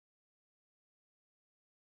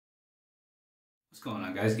What's going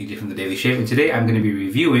on, guys? EJ from the Daily Shave, and today I'm going to be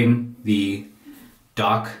reviewing the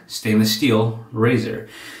Dock stainless steel razor.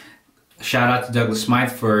 Shout out to Douglas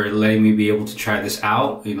Smythe for letting me be able to try this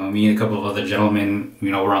out. You know, me and a couple of other gentlemen,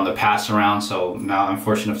 were on the pass around, so now I'm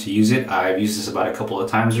fortunate enough to use it. I've used this about a couple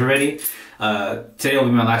of times already. Today will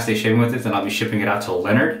be my last day shaving with it, then I'll be shipping it out to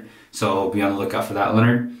Leonard, so be on the lookout for that,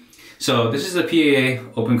 Leonard. So this is the PAA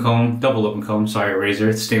double open comb, razor.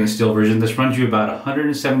 It's stainless steel version. This runs you about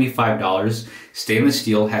 $175. Stainless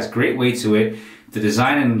steel, has great weight to it. The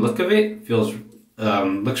design and look of it feels,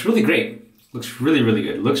 looks really great. Looks really, really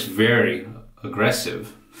good. Looks very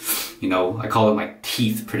aggressive. I call it like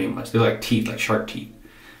teeth pretty much. They're like teeth, like shark teeth.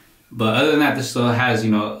 But other than that, this still has, a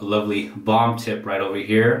lovely balm tip right over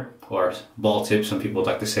here, or ball tip, some people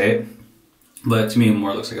like to say it. But to me, it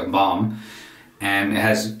more looks like a balm. And it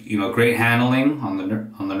has, great handling on the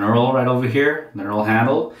knurl right over here, the knurl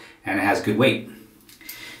handle, and it has good weight.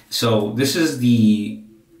 So this is the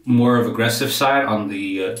more of aggressive side on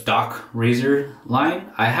the Dock razor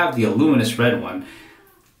line. I have the luminous red one.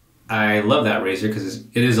 I love that razor because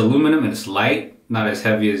it is aluminum and it's light, not as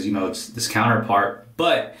heavy as it's this counterpart.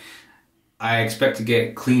 But I expect to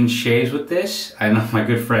get clean shaves with this. I know my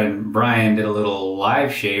good friend Brian did a little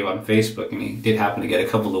live shave on Facebook, and he did happen to get a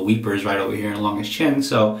couple of weepers right over here along his chin,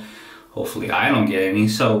 so hopefully I don't get any.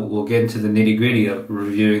 So we'll get into the nitty-gritty of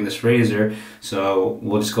reviewing this razor. So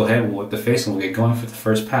we'll just go ahead, we'll whip the face, and we'll get going for the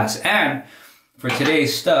first pass. And for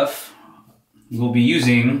today's stuff, we'll be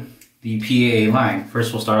using the PAA line.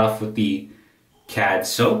 First we'll start off with the CAD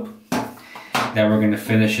soap. Then we're going to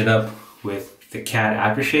finish it up with the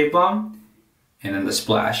CAD Aftershave Balm, and then the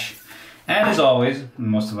splash. And as always, in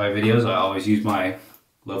most of my videos, I always use my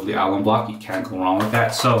lovely Alum block. You can't go wrong with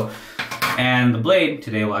that. So, and the blade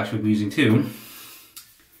today we'll actually be using too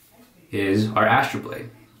is our Astro blade.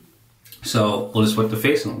 So we'll just whip the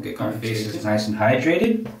face and we'll get going. Our face is nice and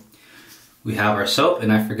hydrated. We have our soap,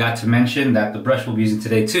 and I forgot to mention that the brush we'll be using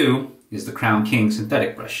today too is the Crown King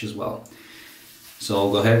synthetic brush as well. So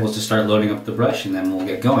we'll go ahead, we'll just start loading up the brush and then we'll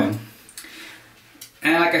get going.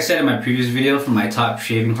 And like I said in my previous video from my top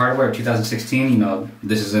shaving hardware of 2016,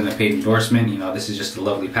 this isn't a paid endorsement, this is just a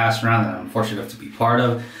lovely pass around that I'm fortunate enough to be part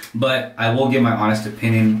of. But I will give my honest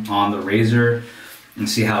opinion on the razor and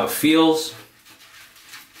see how it feels,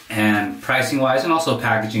 and pricing wise, and also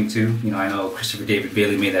packaging too. I know Christopher David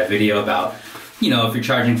Bailey made that video about, if you're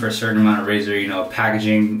charging for a certain amount of razor,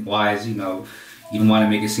 packaging wise, you want to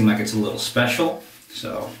make it seem like it's a little special.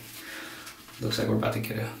 So looks like we're about to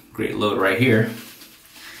get a great load right here.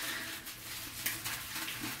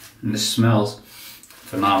 And this smells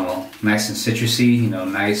phenomenal. Nice and citrusy,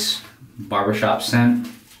 nice barbershop scent.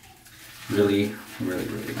 Really, really,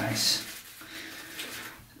 really nice.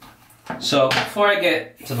 So before I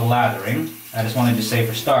get to the lathering, I just wanted to say,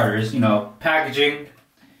 for starters, packaging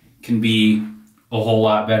can be a whole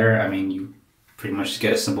lot better. I mean, you pretty much just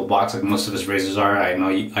get a simple box like most of his razors are. I know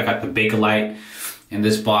I got the Bakelite in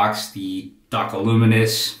this box, the Dock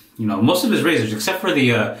Luminous. Most of his razors, except for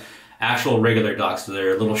the actual regular Docks,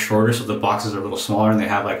 they're a little shorter, so the boxes are a little smaller, and they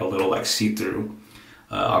have like a little see-through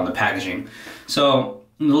on the packaging. So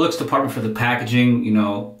in the looks department for the packaging,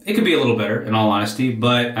 it could be a little better in all honesty,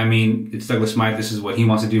 but I mean, it's Douglas Smythe, this is what he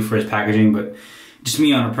wants to do for his packaging. But just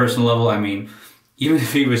me on a personal level, I mean, even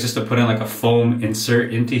if he was just to put in like a foam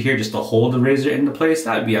insert into here just to hold the razor into place,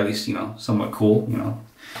 that would be at least, somewhat cool,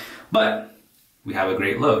 But we have a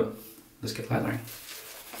great load. Let's get lathering.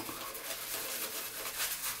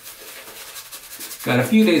 Got a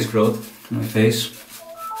few days growth on my face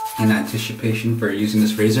in anticipation for using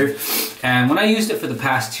this razor. And when I used it for the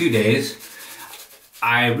past 2 days,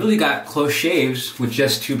 I really got close shaves with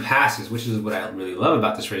just 2 passes, which is what I really love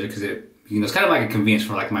about this razor, because it's kind of like a convenience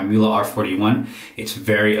for like my Mula R41. It's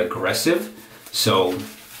very aggressive. So,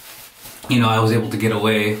 I was able to get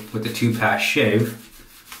away with the 2-pass shave.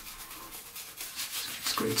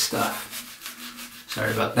 It's great stuff.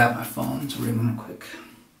 Sorry about that, my phone's ringing quick.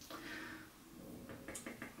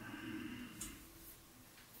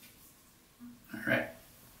 Alright.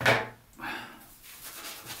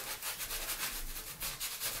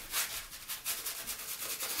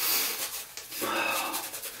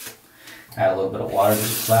 Add a little bit of water to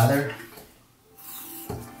the lather.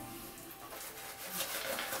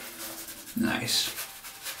 Nice.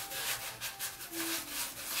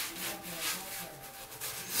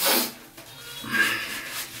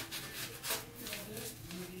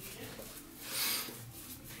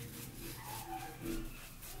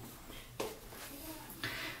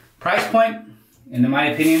 Price point, in my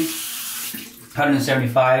opinion,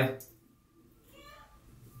 $175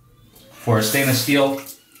 for a stainless steel.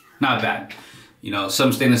 Not bad. You know,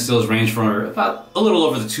 some stainless steels range from about a little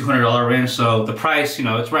over the $200 range. So the price, you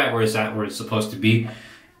know, it's right where it's at, where it's supposed to be,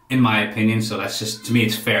 in my opinion. So that's just, to me,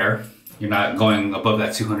 it's fair. You're not going above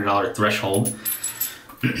that $200 threshold.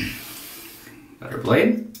 Got our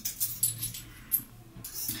blade.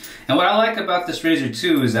 And what I like about this razor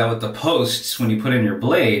too is that with the posts, when you put in your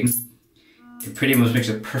blade, it pretty much makes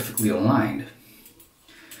it perfectly aligned.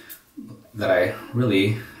 That I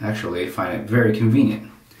really actually find it very convenient.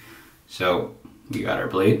 So we got our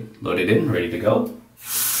blade loaded in, ready to go.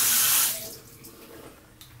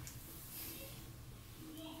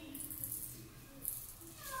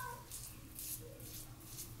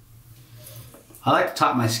 I like to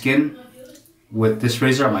top my skin with this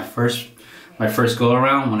razor on my first go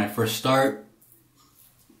around when I first start,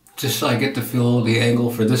 just so I get to feel the angle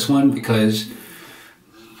for this one, because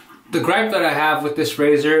the gripe that I have with this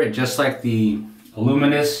razor, just like the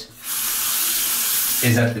Aluminous,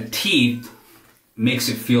 is that the teeth makes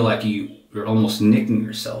it feel like you're almost nicking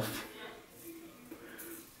yourself.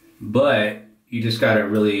 But you just gotta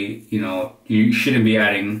really, you know, you shouldn't be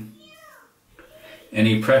adding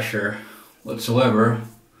any pressure whatsoever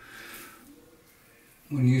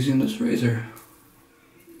when using this razor.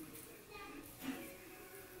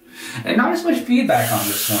 And not as much feedback on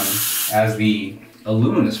this one as the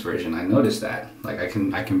Aluminous version. I noticed that. Like I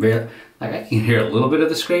can hear a little bit of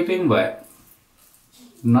the scraping, but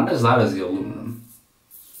not as loud as the aluminum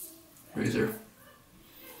razor.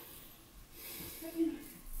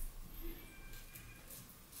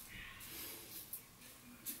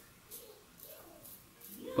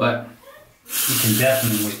 But you can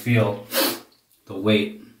definitely feel the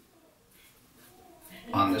weight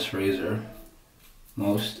on this razor.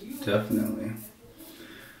 Most definitely.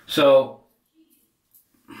 So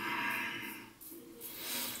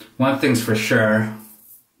one thing's for sure,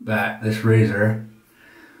 that this razor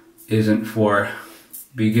isn't for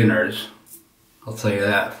beginners. I'll tell you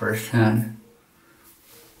that firsthand.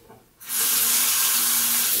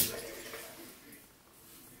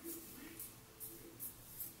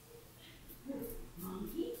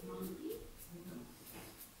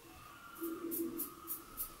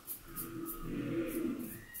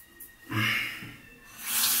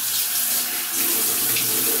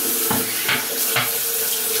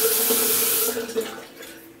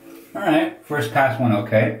 Alright, first pass went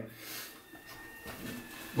okay.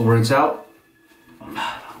 We'll rinse out.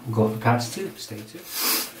 We'll go for pass 2. Stay tuned.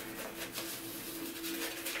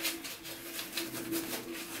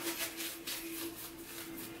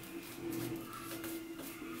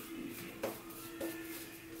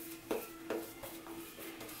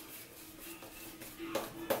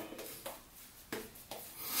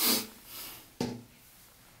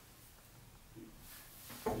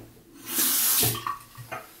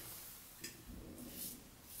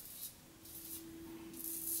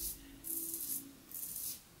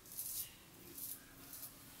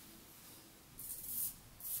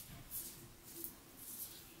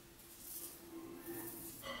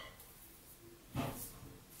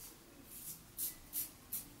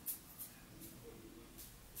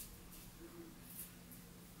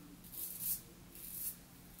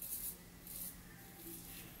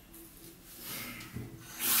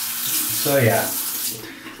 So yeah,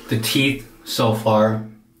 the teeth so far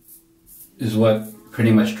is what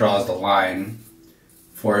pretty much draws the line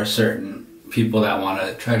for certain people that want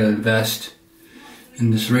to try to invest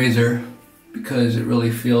in this razor, because it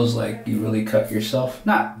really feels like you really cut yourself.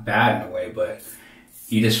 Not bad in a way, but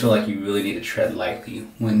you just feel like you really need to tread lightly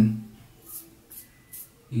when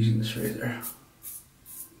using this razor.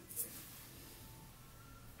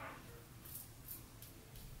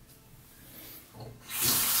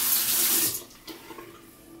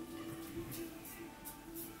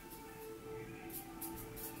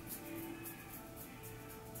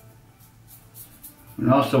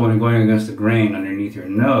 And also when going against the grain underneath your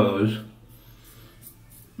nose,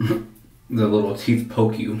 the little teeth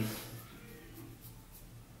poke you.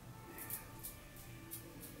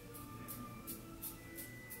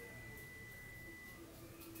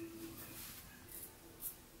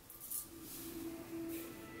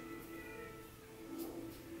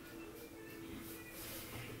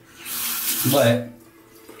 But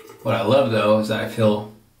what I love though is that I feel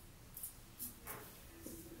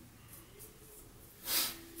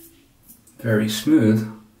very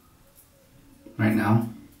smooth right now,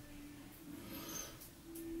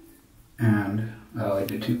 and I only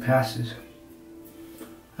did 2 passes.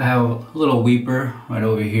 I have a little weeper right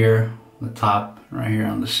over here on the top, right here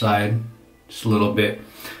on the side, just a little bit,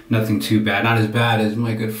 nothing too bad, not as bad as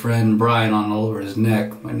my good friend Brian on all over his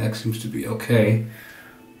neck. My neck seems to be okay.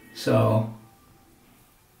 So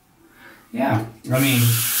yeah. I mean,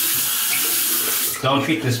 don't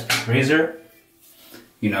treat this razor,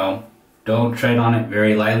 you know, don't tread on it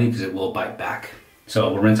very lightly because it will bite back.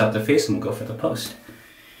 So we'll rinse out the face and we'll go for the post.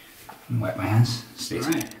 Wipe my hands. Stays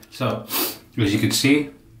right. So, as you can see,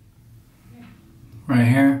 right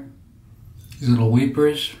here, these little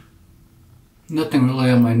weepers. Nothing really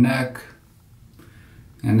on my neck.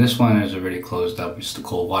 And this one is already closed up. It's the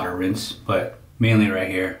cold water rinse, but mainly right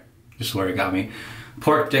here, just where it got me.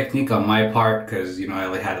 Poor technique on my part because, you know, I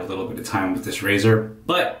only had a little bit of time with this razor,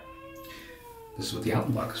 but this is what the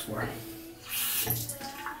Alum block is for.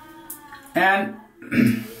 And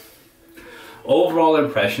overall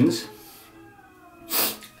impressions,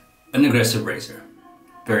 an aggressive razor,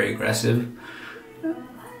 very aggressive.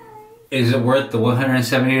 Is it worth the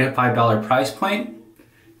 $175 price point?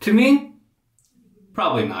 To me,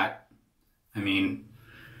 probably not. I mean,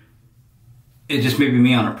 it just may be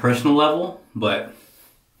me on a personal level, but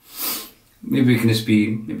maybe it can just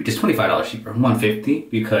be just $25 cheaper, $150,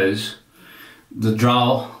 because the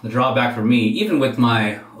drawback for me, even with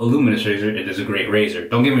my Aluminous razor, it is a great razor.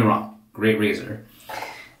 Don't get me wrong, great razor.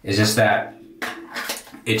 It's just that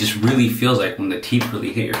it just really feels like when the teeth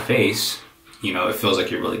really hit your face, you know, it feels like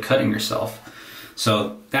you're really cutting yourself.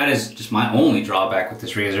 So that is just my only drawback with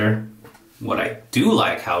this razor. What I do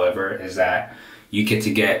like, however, is that you get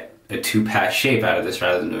to get a 2-pass shape out of this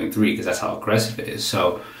rather than doing 3, because that's how aggressive it is.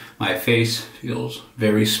 So my face feels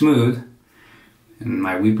very smooth and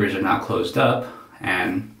my weepers are not closed up,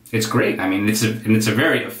 and it's great. I mean, it's a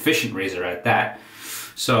very efficient razor at that.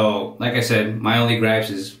 So like I said, my only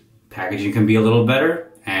gripes is packaging can be a little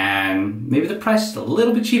better, and maybe the price is a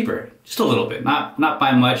little bit cheaper, just a little bit, not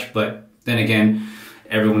by much, but then again,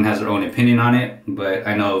 everyone has their own opinion on it. But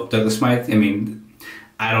I know Douglas Smythe, I mean,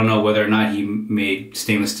 I don't know whether or not he made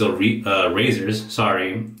stainless steel razors,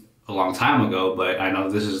 a long time ago, but I know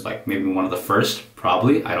this is like maybe one of the first,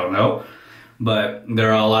 probably, I don't know. But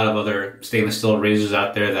there are a lot of other stainless steel razors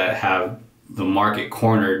out there that have the market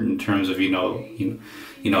cornered in terms of, you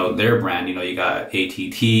know, their brand. You know, you got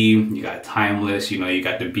ATT, you got Timeless, you know, you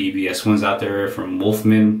got the BBS ones out there from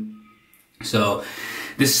Wolfman. So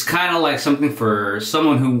this is kind of like something for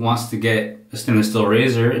someone who wants to get a stainless steel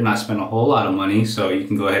razor and not spend a whole lot of money. So you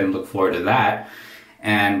can go ahead and look forward to that.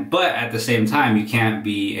 But at the same time, you can't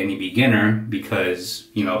be any beginner, because,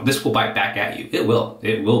 you know, this will bite back at you. It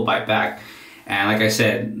will bite back. And like I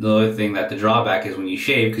said, the other thing that the drawback is when you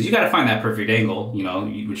shave, because you got to find that perfect angle, you know,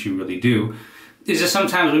 which you really do, is just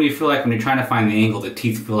sometimes when you feel like when you're trying to find the angle, the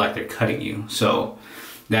teeth feel like they're cutting you. So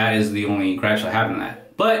that is the only gripes I have in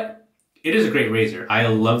that. But it is a great razor. I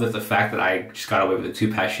love that the fact that I just got away with a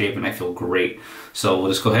 2-pass shape and I feel great. So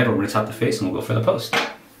we'll just go ahead and rinse out the face and we'll go for the post.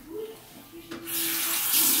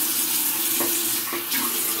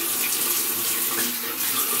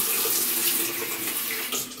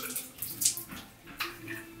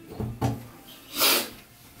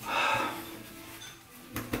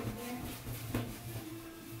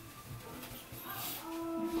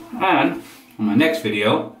 And on my next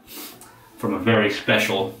video, from a very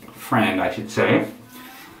special friend, I should say,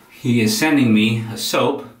 he is sending me a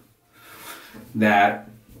soap that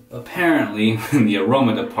apparently in the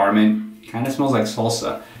aroma department kind of smells like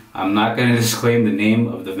salsa. I'm not going to disclaim the name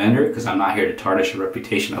of the vendor because I'm not here to tarnish the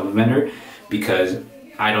reputation of a vendor, because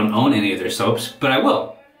I don't own any of their soaps, but I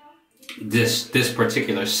will. This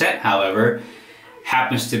particular set, however,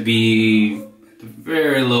 happens to be the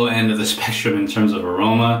very low end of the spectrum in terms of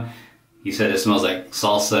aroma. He said it smells like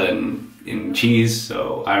salsa and cheese,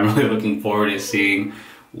 so I'm really looking forward to seeing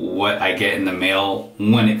what I get in the mail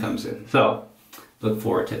when it comes in. So look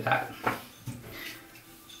forward to that.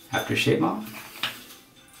 Aftershave Balm.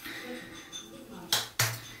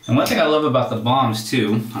 And one thing I love about the Balms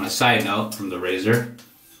too, on a side note from the razor,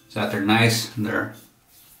 is that they're nice and they're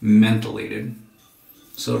mentholated.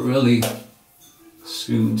 So it really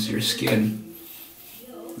soothes your skin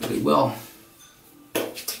really well.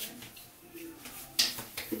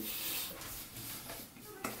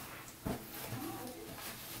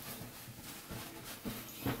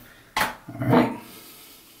 Alright.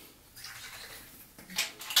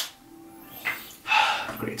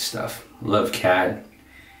 Great stuff. Love CAD.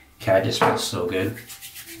 CAD just smells so good.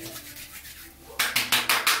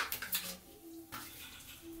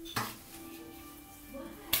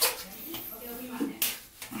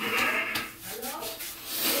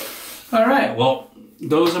 Alright, well,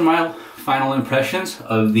 those are my final impressions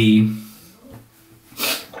of the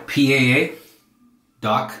PAA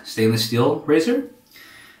Doc stainless steel razor.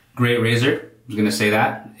 Great razor, I was going to say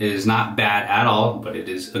that. It is not bad at all, but it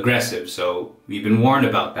is aggressive, so we've been warned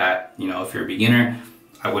about that. You know, if you're a beginner,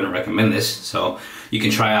 I wouldn't recommend this. So you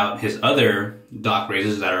can try out his other dock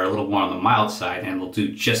razors that are a little more on the mild side and will do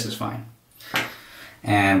just as fine.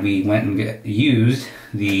 And we went and used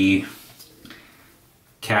the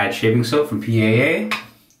CAD shaving soap from PAA,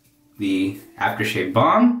 the Aftershave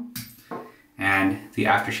Balm, and the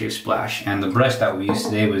Aftershave Splash. And the brush that we used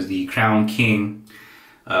today was the Crown King.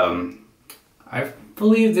 I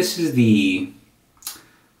believe this is the,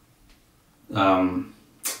 I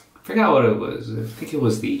forgot what it was. I think it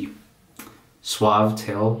was the Suave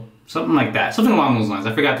Tail, something like that. Something along those lines.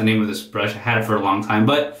 I forgot the name of this brush. I had it for a long time,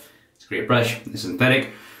 but it's a great brush. It's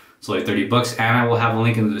synthetic. It's only 30 bucks, and I will have a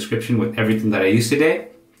link in the description with everything that I used today.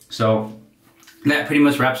 So that pretty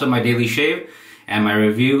much wraps up my daily shave and my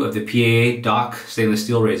review of the PAA Dock stainless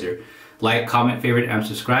steel razor. Like, comment, favorite, and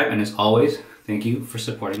subscribe, and as always, thank you for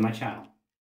supporting my channel.